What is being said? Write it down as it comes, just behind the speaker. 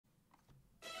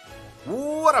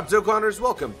What up, Dokkaners?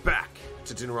 Welcome back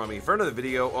to Toonarami for another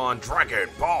video on Dragon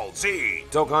Ball Z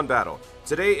Dokkan Battle.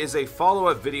 Today is a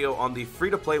follow-up video on the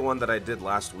free-to-play one that I did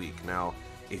last week. Now,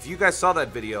 if you guys saw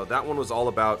that video, that one was all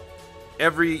about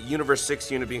every Universe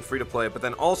 6 unit being free-to-play, but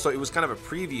then also it was kind of a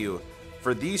preview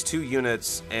for these two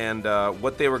units and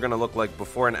what they were going to look like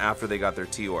before and after they got their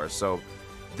TUR. So,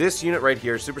 this unit right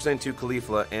here, Super Saiyan 2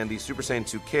 Caulifla and the Super Saiyan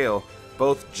 2 Kale,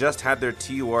 both just had their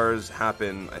TURs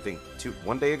happen, I think,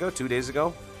 2 days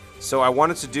ago. So I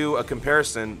wanted to do a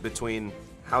comparison between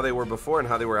how they were before and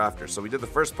how they were after. So we did the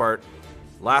first part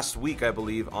last week, I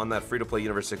believe, on that free-to-play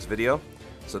Universe 6 video.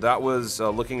 So that was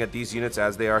looking at these units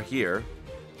as they are here.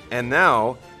 And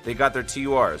now they got their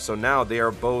TUR. So now they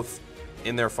are both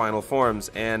in their final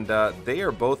forms, and they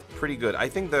are both pretty good. I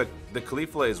think the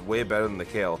caulifla is way better than the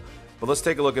kale, but let's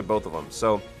take a look at both of them.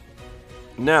 So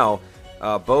now,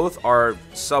 both are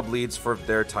sub-leads for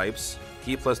their types.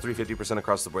 Ki plus 350%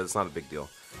 across the board, that's not a big deal.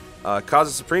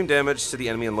 Causes supreme damage to the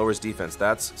enemy and lowers defense.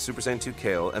 That's Super Saiyan 2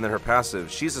 Kale. And then her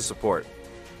passive, she's a support.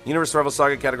 Universe Survival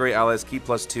Saga category allies, Ki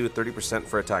plus 2, 30%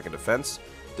 for attack and defense.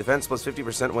 Defense plus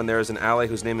 50% when there is an ally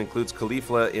whose name includes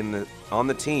caulifla on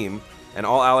the team. And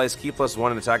all allies, Ki plus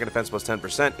 1 and attack and defense plus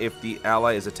 10% if the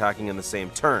ally is attacking in the same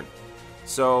turn.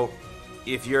 So,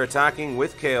 if you're attacking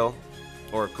with Kale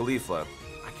or caulifla,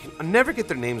 I never get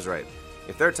their names right.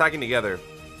 If they're attacking together,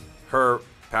 her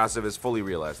passive is fully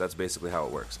realized. That's basically how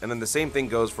it works. And then the same thing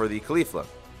goes for the caulifla.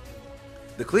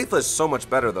 The caulifla is so much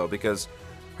better, though, because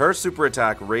her super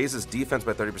attack raises defense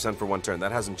by 30% for one turn.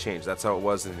 That hasn't changed. That's how it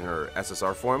was in her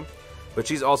SSR form. But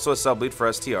she's also a sub-lead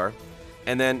for STR.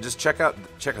 And then just check out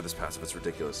this passive. It's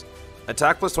ridiculous.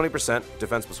 Attack plus 20%,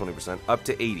 defense plus 20%, up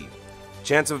to 80.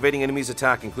 Chance of evading enemy's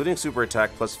attack, including super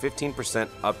attack, plus 15%,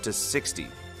 up to 60.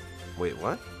 Wait,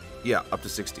 what? Yeah, up to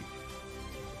 60.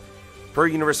 Per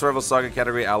Universe Survival Saga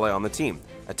category ally on the team.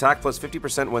 Attack plus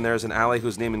 50% when there is an ally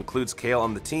whose name includes Kale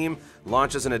on the team.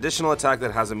 Launches an additional attack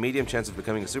that has a medium chance of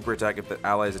becoming a super attack if the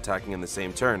ally is attacking in the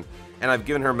same turn. And I've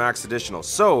given her max additional.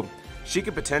 So, she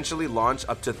could potentially launch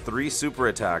up to 3 super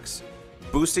attacks,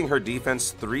 boosting her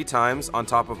defense 3 times on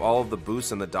top of all of the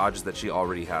boosts and the dodges that she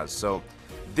already has. So,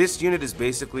 this unit is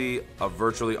basically a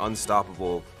virtually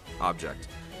unstoppable object.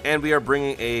 And we are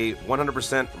bringing a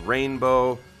 100%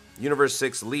 rainbow Universe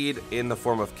 6 lead in the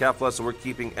form of kefla, so we're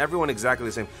keeping everyone exactly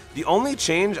the same. The only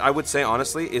change, I would say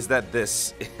honestly, is that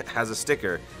this has a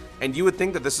sticker. And you would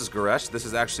think that this is Goresh. This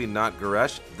is actually not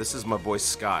Goresh. This is my boy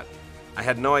Scott. I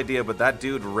had no idea, but that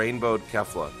dude rainbowed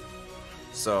kefla.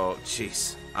 So,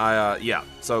 jeez. Yeah.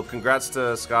 So, congrats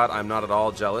to Scott. I'm not at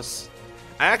all jealous.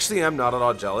 I actually am not at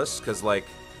all jealous, because, like,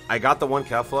 I got the one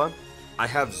kefla. I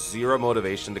have zero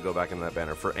motivation to go back into that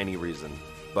banner for any reason.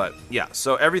 But yeah,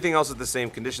 so everything else is the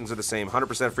same, conditions are the same,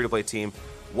 100% free-to-play team,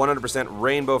 100%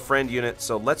 rainbow friend unit.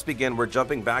 So let's begin. We're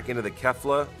jumping back into the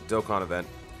Kefla Dokkan event,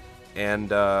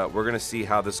 and we're going to see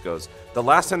how this goes. The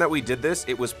last time that we did this,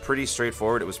 it was pretty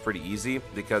straightforward. It was pretty easy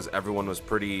because everyone was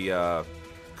pretty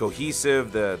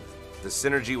cohesive. The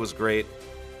synergy was great.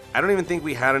 I don't even think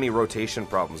we had any rotation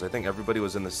problems. I think everybody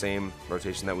was in the same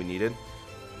rotation that we needed.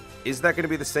 Is that going to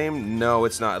be the same? No,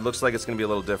 it's not. It looks like it's going to be a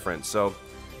little different. So,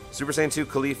 Super Saiyan 2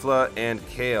 Caulifla and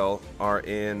Kale are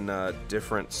in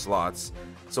different slots.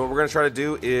 So what we're going to try to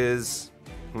do is,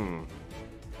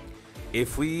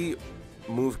 if we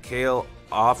move Kale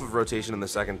off of rotation in the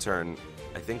second turn,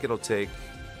 I think it'll take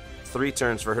 3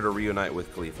 turns for her to reunite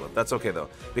with Caulifla. That's okay though,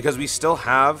 because we still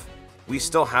have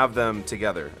them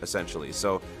together essentially.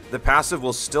 So the passive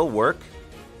will still work,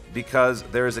 because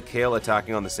there is a Kale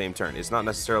attacking on the same turn. It's not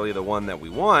necessarily the one that we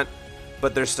want,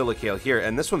 but there's still a Kale here.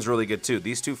 And this one's really good too.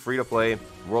 These two free-to-play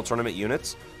World Tournament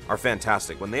units are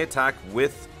fantastic. When they attack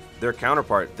with their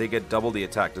counterpart, they get double the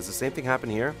attack. Does the same thing happen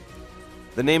here?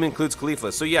 The name includes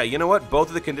Caulifla. So yeah, you know what? Both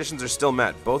of the conditions are still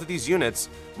met. Both of these units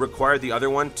require the other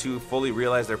one to fully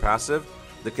realize their passive.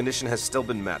 The condition has still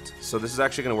been met. So this is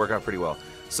actually going to work out pretty well.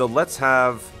 So let's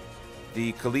have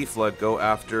the Caulifla go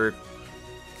after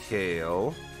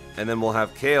Kale. And then we'll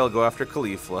have Kale go after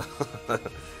Caulifla.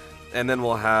 And then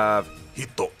we'll have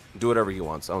Hito do whatever he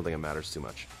wants. I don't think it matters too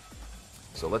much.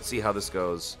 So let's see how this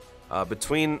goes.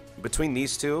 Between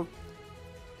these two,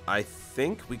 I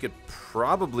think we could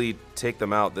probably take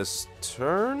them out this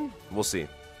turn. We'll see.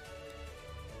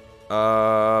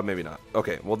 Maybe not.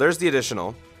 Okay, well, there's the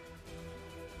additional.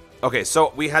 Okay,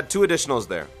 so we had 2 additionals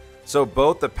there. So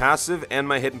both the passive and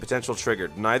my hidden potential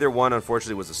triggered. Neither one,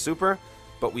 unfortunately, was a super,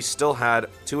 but we still had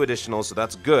 2 additionals, so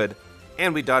that's good.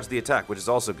 And we dodged the attack, which is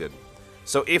also good.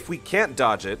 So if we can't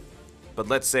dodge it, but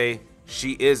let's say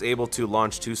she is able to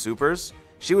launch 2 supers,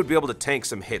 she would be able to tank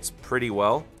some hits pretty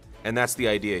well, and that's the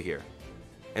idea here.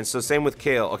 And so same with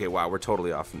Kale. Okay, wow, we're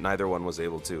totally off. Neither one was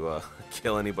able to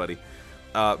kill anybody.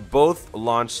 Both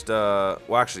launched,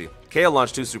 well, actually, Kale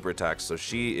launched 2 super attacks, so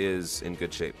she is in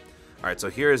good shape. All right, so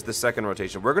here is the second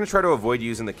rotation. We're going to try to avoid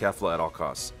using the kefla at all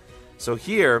costs. So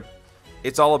here,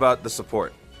 it's all about the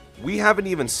support. We haven't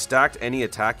even stacked any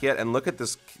attack yet, and look at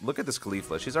this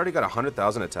caulifla. She's already got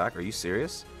 100,000 attack. Are you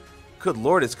serious? Good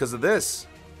lord, it's because of this.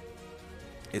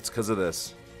 It's because of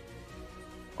this.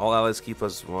 All allies keep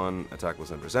 +1, attack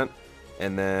 +10%,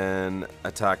 and then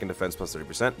attack and defense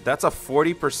 +30%. That's a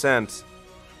 40%.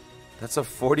 That's a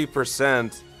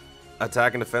 40%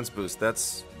 attack and defense boost.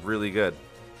 That's really good.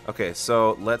 Okay,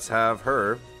 so let's have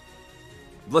her.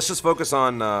 Let's just focus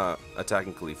on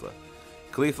attacking caulifla.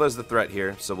 Caulifla is the threat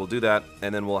here, so we'll do that,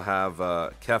 and then we'll have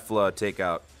kefla take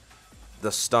out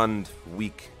the stunned,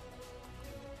 weak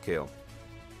Kale.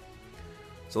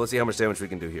 So let's see how much damage we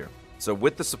can do here. So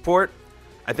with the support,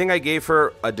 I think I gave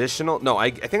her additional. No,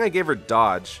 I think I gave her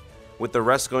dodge, with the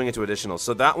rest going into additional.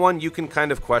 So that one you can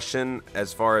kind of question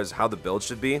as far as how the build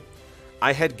should be.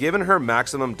 I had given her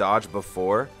maximum dodge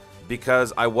before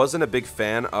because I wasn't a big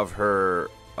fan of her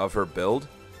build,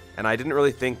 and I didn't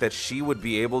really think that she would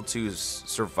be able to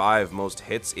survive most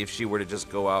hits if she were to just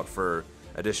go out for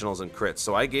additionals and crits.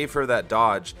 So I gave her that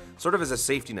dodge sort of as a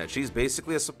safety net. She's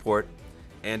basically a support,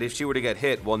 and if she were to get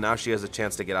hit, well, now she has a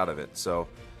chance to get out of it. So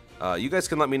you guys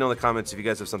can let me know in the comments if you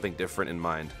guys have something different in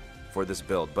mind for this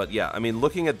build. But yeah, I mean,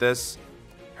 looking at this,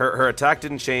 her attack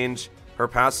didn't change. Her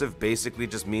passive basically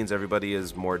just means everybody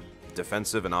is more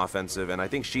defensive and offensive, and I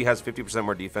think she has 50%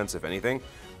 more defense, if anything.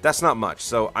 That's not much,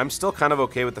 so I'm still kind of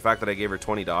okay with the fact that I gave her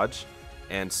 20 dodge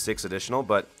and 6 additional,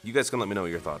 but you guys can let me know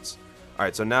your thoughts.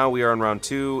 Alright, so now we are on round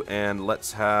 2, and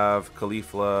let's have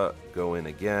caulifla go in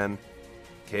again.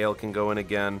 Kale can go in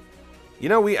again. You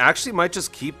know, we actually might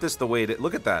just keep this the way it is.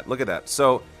 Look at that, look at that.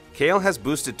 So, Kale has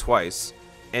boosted twice,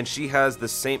 and she has the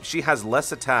same, she has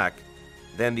less attack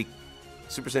than the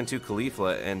Super Saiyan 2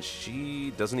 caulifla, and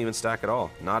she doesn't even stack at all.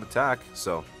 Not attack,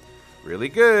 so really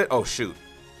good. Oh, shoot.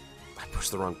 I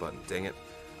pushed the wrong button. Dang it.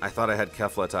 I thought I had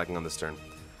kefla attacking on this turn.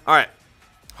 All right.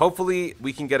 Hopefully,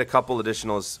 we can get a couple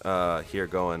additionals here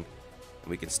going, and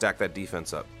we can stack that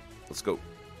defense up. Let's go.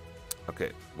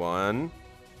 Okay, one.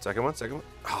 Second one, second one.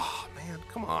 Oh, man,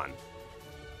 come on.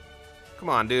 Come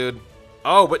on, dude.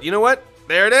 Oh, but you know what?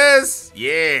 There it is.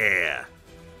 Yeah.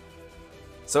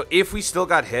 So if we still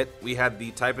got hit, we had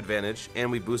the type advantage,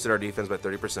 and we boosted our defense by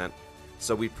 30%.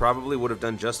 So we probably would have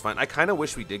done just fine. I kind of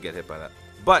wish we did get hit by that.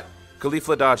 But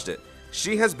caulifla dodged it.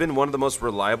 She has been one of the most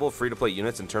reliable free-to-play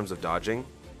units in terms of dodging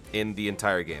in the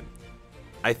entire game.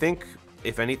 I think,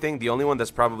 if anything, the only one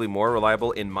that's probably more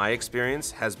reliable in my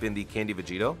experience has been the Candy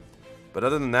Vegito. But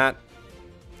other than that,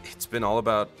 it's been all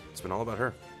about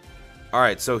her. All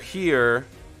right, so here,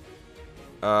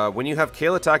 when you have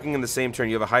Kale attacking in the same turn,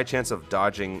 you have a high chance of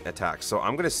dodging attacks. So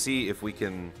I'm going to see if we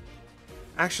can...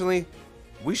 Actually,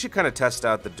 we should kind of test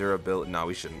out the durability. No,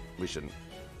 we shouldn't. We shouldn't.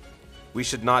 We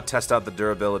should not test out the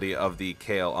durability of the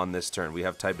Kale on this turn. We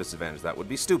have type disadvantage. That would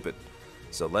be stupid.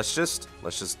 So let's just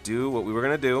do what we were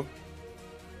going to do.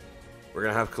 We're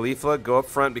going to have caulifla go up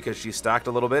front because she's stacked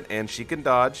a little bit and she can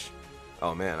dodge.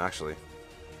 Oh, man, actually.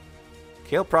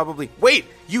 Kale probably... Wait!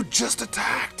 You just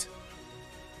attacked!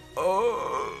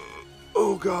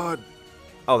 Oh, God.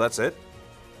 Oh, that's it?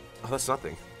 Oh, that's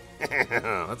nothing.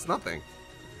 That's nothing.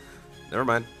 Never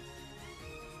mind.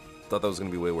 Thought that was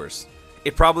going to be way worse.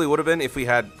 It probably would have been if we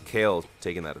had Kale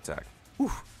taking that attack.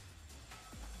 Whew.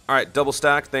 Alright, double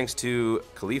stack thanks to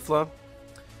caulifla.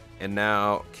 And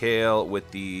now Kale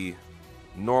with the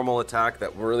normal attack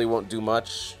that really won't do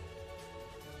much.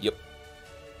 Yep.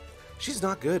 She's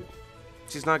not good.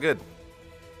 She's not good.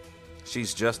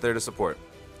 She's just there to support.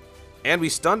 And we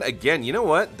stunned again. You know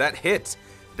what? That hit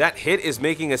is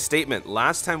making a statement.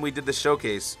 Last time we did the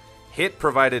showcase, Hit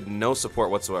provided no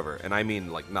support whatsoever. And I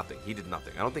mean, like, nothing. He did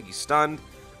nothing. I don't think he stunned.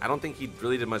 I don't think he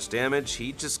really did much damage.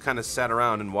 He just kind of sat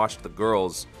around and watched the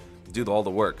girls do all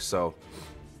the work. So,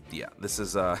 yeah, this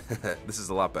is this is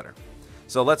a lot better.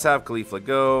 So let's have caulifla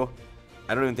go.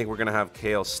 I don't even think we're going to have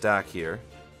Kale stack here.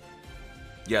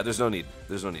 Yeah, there's no need.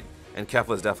 There's no need. And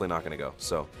kefla is definitely not going to go.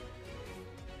 So,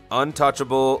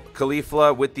 untouchable.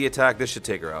 Caulifla with the attack. This should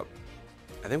take her out.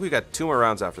 I think we got 2 more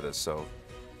rounds after this, so...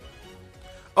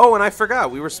 Oh, and I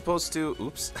forgot. We were supposed to...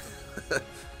 Oops.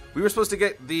 We were supposed to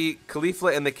get the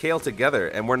caulifla and the Kale together,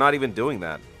 and we're not even doing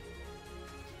that.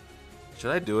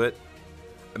 Should I do it?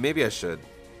 Maybe I should.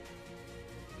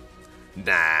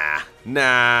 Nah,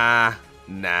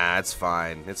 it's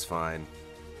fine. It's fine.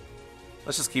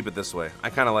 Let's just keep it this way. I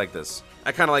kind of like this.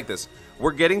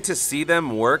 We're getting to see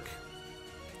them work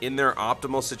in their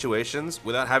optimal situations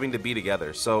without having to be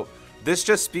together. So this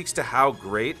just speaks to how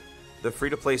great the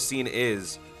free-to-play scene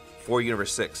is for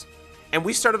Universe 6. And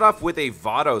we started off with a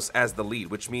Vados as the lead,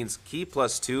 which means key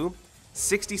 +2,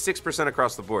 66%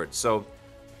 across the board. So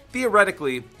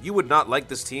theoretically, you would not like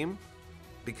this team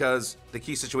because the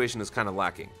key situation is kind of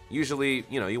lacking. Usually,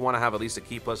 you know, you want to have at least a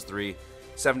key +3,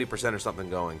 70% or something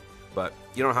going. But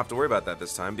you don't have to worry about that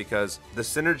this time because the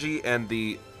synergy and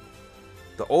the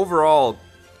overall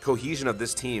cohesion of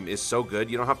this team is so good,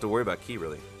 you don't have to worry about key,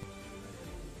 really.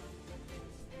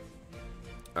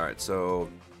 Alright, so...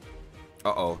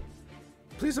 Uh-oh.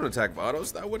 Please don't attack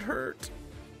Vados, that would hurt.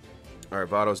 Alright,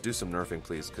 Vados, do some nerfing,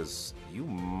 please, because you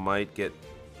might get...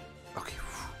 Okay.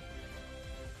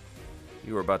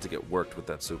 You were about to get worked with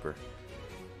that super.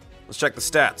 Let's check the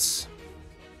stats.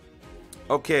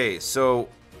 Okay, so...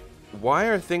 Why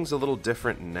are things a little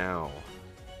different now?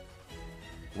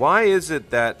 Why is it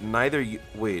that neither you...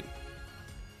 Wait.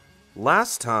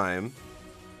 Last time...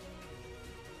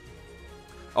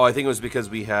 Oh, I think it was because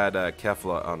we had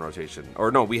Kefla on rotation.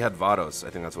 Or no, we had Vados. I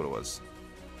think that's what it was.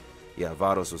 Yeah,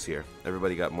 Vados was here.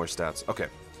 Everybody got more stats. Okay.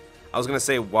 I was going to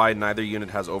say why neither unit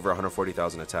has over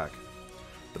 140,000 attack.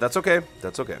 But that's okay.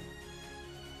 That's okay.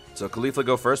 So Caulifla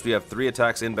go first. We have 3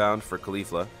 attacks inbound for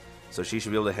Caulifla. So she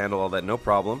should be able to handle all that, no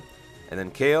problem. And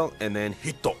then Kale, and then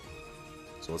Hito.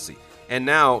 So let's see. And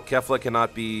now Kefla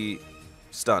cannot be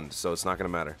stunned, so it's not going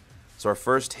to matter. So our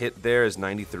first hit there is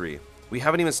 93. We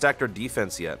haven't even stacked our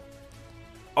defense yet.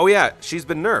 Oh yeah, she's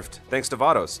been nerfed, thanks to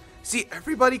Vados. See,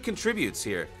 everybody contributes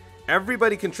here.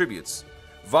 Everybody contributes.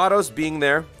 Vados being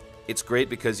there, it's great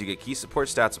because you get key support,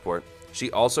 stat support.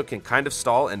 She also can kind of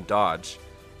stall and dodge.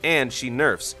 And she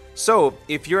nerfs. So,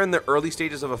 if you're in the early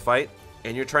stages of a fight,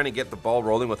 and you're trying to get the ball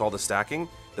rolling with all the stacking,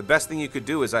 the best thing you could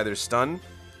do is either stun,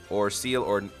 or seal,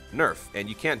 or nerf. And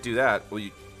you can't do that. Well,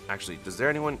 you... Actually, does there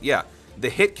anyone? Yeah. The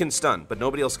hit can stun, but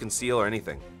nobody else can seal or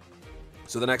anything.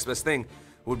 So the next best thing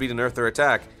would be to nerf their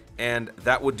attack, and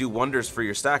that would do wonders for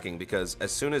your stacking, because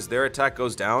as soon as their attack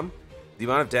goes down, the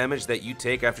amount of damage that you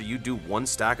take after you do one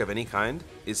stack of any kind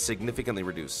is significantly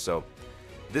reduced. So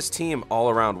this team all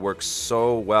around works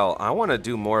so well. I want to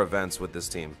do more events with this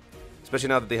team, especially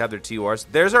now that they have their TURs.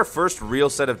 There's our first real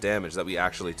set of damage that we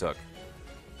actually took.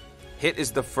 Hit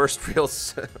is the first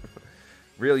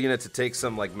real unit to take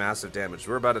some like massive damage.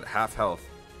 We're about at half health.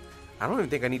 I don't even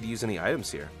think I need to use any items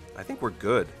here. I think we're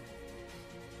good.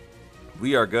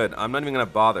 We are good. I'm not even going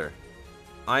to bother.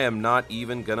 I am not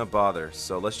even going to bother.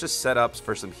 So let's just set up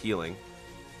for some healing.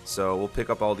 So we'll pick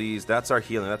up all these. That's our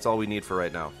healing. That's all we need for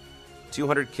right now.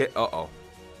 200 kit. Uh-oh.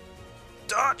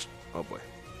 Dodge! Oh, boy.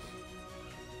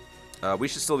 We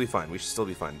should still be fine. We should still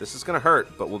be fine. This is going to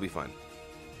hurt, but we'll be fine.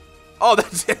 Oh,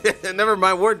 that's it. Never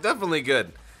mind. We're definitely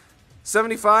good.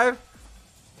 75?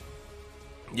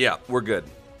 Yeah, we're good.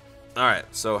 Alright,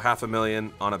 so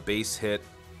 500,000 on a base hit.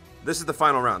 This is the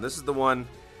final round. This is the one.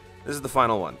 This is the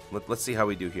final one. Let's see how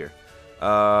we do here.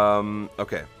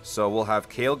 Okay, so we'll have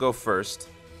Kale go first.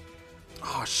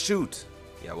 Oh, shoot.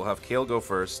 Yeah, we'll have Kale go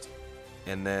first.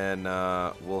 And then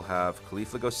we'll have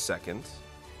Caulifla go second.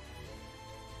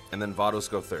 And then Vados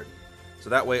go third. So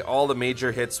that way all the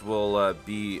major hits will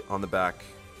be on the back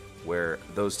where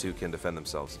those two can defend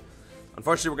themselves.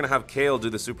 Unfortunately, we're going to have Kale do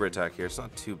the super attack here. It's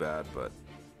not too bad, but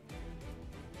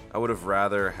I would have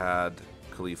rather had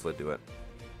Caulifla do it.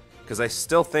 Because I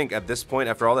still think at this point,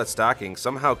 after all that stacking,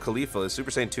 somehow Caulifla, the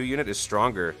Super Saiyan 2 unit, is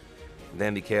stronger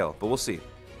than the Kale. But we'll see.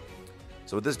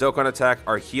 So with this Dokkan attack,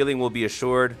 our healing will be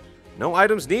assured. No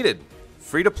items needed.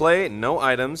 Free to play, no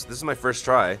items. This is my first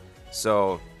try.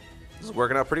 So this is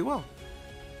working out pretty well.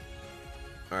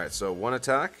 Alright, so one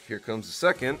attack. Here comes the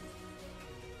second.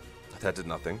 That did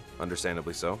nothing.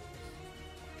 Understandably so.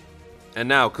 And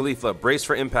now, Caulifla, brace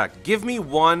for impact. Give me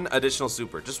one additional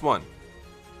super. Just one.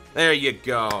 There you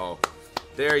go.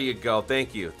 There you go.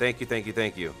 Thank you. Thank you, thank you,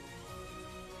 thank you.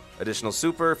 Additional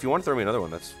super. If you want to throw me another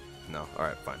one, that's... No.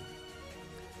 Alright, fine.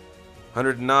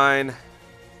 109.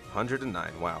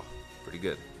 109. Wow. Pretty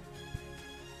good.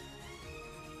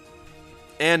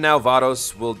 And now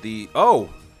Vados will Oh!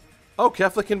 Oh,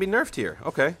 Kefla can be nerfed here.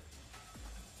 Okay.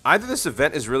 Either this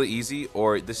event is really easy,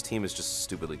 or this team is just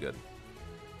stupidly good.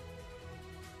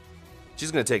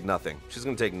 She's going to take nothing. She's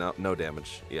going to take no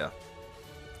damage. Yeah.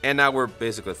 And now we're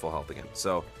basically full health again.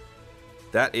 So,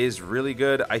 that is really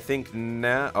good. I think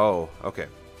now... Oh, okay.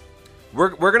 We're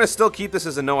going to still keep this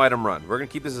as a no-item run. We're going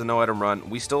to keep this as a no-item run.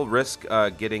 We still risk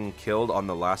getting killed on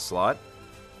the last slot.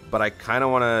 But I kind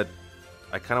of want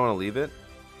to leave it.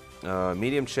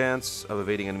 Medium chance of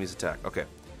evading enemy's attack. Okay.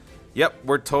 Yep,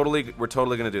 we're totally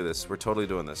going to do this. We're totally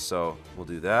doing this. So, we'll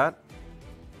do that.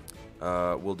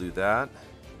 We'll do that.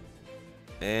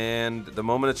 And the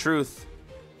moment of truth.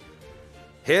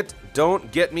 Hit.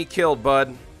 Don't get me killed,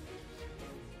 bud.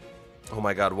 Oh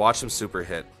my god, watch him super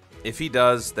hit. If he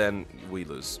does, then we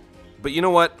lose. But you know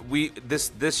what?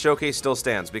 This showcase still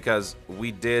stands because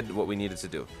we did what we needed to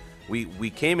do. We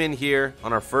came in here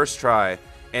on our first try,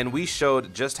 and we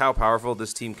showed just how powerful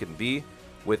this team can be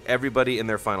with everybody in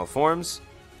their final forms.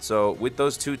 So with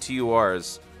those 2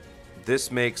 TURs,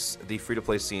 this makes the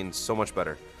free-to-play scene so much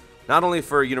better. Not only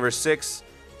for Universe 6,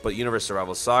 but Universe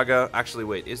Survival Saga. Actually,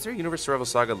 wait, is there a Universe Survival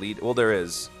Saga lead? Well, there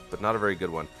is, but not a very good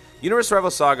one. Universe Survival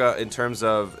Saga, in terms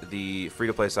of the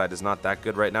free-to-play side, is not that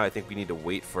good right now. I think we need to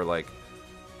wait for, like,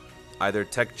 either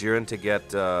Tech Jiren to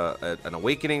get an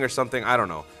awakening or something. I don't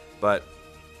know. But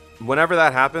whenever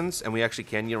that happens, and we actually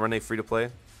can run a free-to-play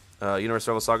Universe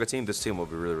Survival Saga team, this team will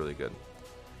be really, really good.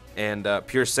 And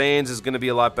Pure Saiyans is going to be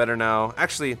a lot better now.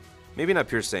 Actually, maybe not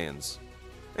Pure Saiyans.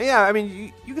 Yeah, I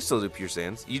mean, you can still do Pure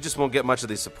Saiyans. You just won't get much of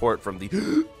the support from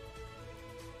the...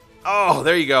 Oh,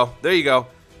 there you go. There you go.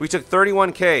 We took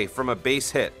 31k from a base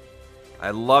hit.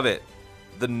 I love it.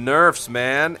 The nerfs,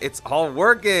 man. It's all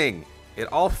working.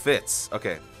 It all fits.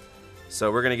 Okay.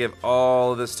 So we're going to give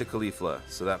all of this to Caulifla.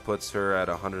 So that puts her at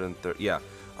 130. Yeah.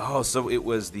 Oh, so it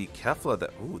was the kefla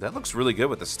that... Ooh, that looks really good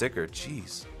with the sticker.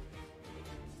 Jeez.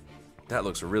 That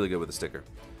looks really good with the sticker.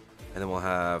 And then we'll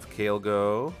have Kale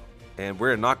go. And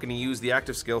we're not going to use the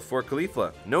active skill for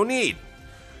Caulifla. No need.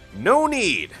 No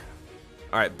need.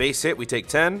 All right, base hit. We take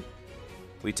 10.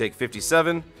 We take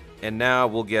 57. And now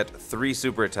we'll get 3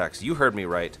 super attacks. You heard me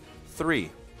right. 3.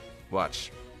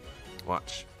 Watch.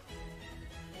 Watch.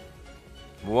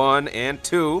 1 and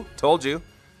 2. Told you.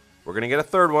 We're gonna get a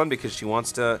 3rd one because she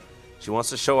wants to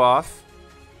show off.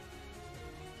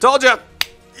 Told you.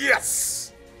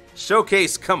 Yes.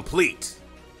 Showcase complete.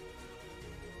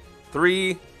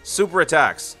 3 super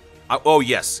attacks. Oh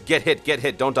yes. Get hit. Get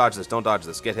hit. Don't dodge this. Don't dodge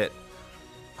this. Get hit.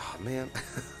 Oh man.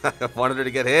 I wanted her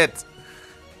to get hit.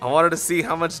 I wanted to see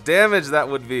how much damage that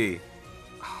would be.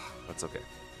 That's okay.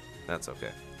 That's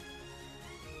okay.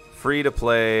 Free to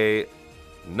play.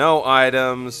 No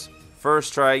items.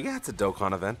 First try. Yeah, it's a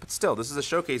Dokkan event, but still, this is a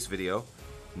showcase video.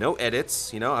 No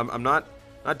edits. You know, I'm not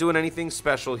doing anything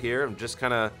special here. I'm just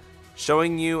kind of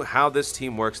showing you how this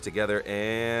team works together,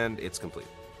 and it's complete.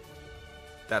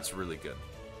 That's really good.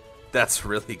 That's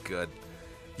really good.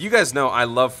 You guys know I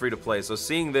love free to play, so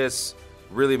seeing this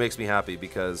really makes me happy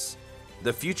because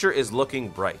the future is looking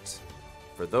bright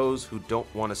for those who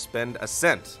don't want to spend a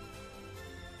cent.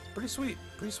 Pretty sweet.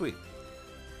 Pretty sweet.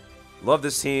 Love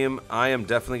this team. I am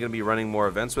definitely going to be running more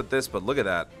events with this, but look at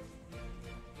that.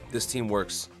 This team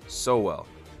works so well.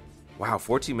 Wow,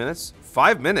 14 minutes?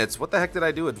 5 minutes? What the heck did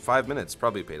I do in 5 minutes?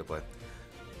 Probably pay to play.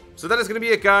 So that is going to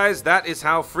be it, guys. That is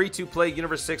how free-to-play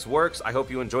Universe 6 works. I hope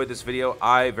you enjoyed this video.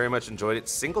 I very much enjoyed it.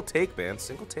 Single take, man.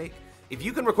 Single take. If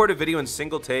you can record a video in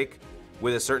single take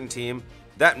with a certain team,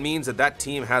 that means that that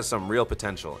team has some real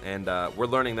potential. And we're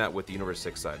learning that with the Universe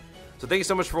 6 side. So thank you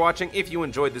so much for watching. If you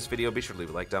enjoyed this video, be sure to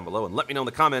leave a like down below and let me know in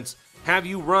the comments, have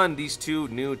you run these 2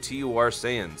 new TUR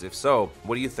Saiyans? If so,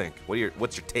 what do you think?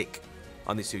 What's your take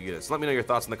on these 2 units? Let me know your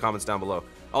thoughts in the comments down below.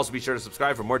 Also, be sure to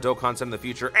subscribe for more dope content in the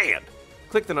future and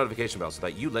click the notification bell so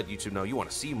that you let YouTube know you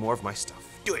want to see more of my stuff.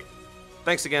 Do it!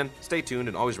 Thanks again, stay tuned,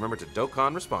 and always remember to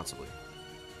Dokkan responsibly.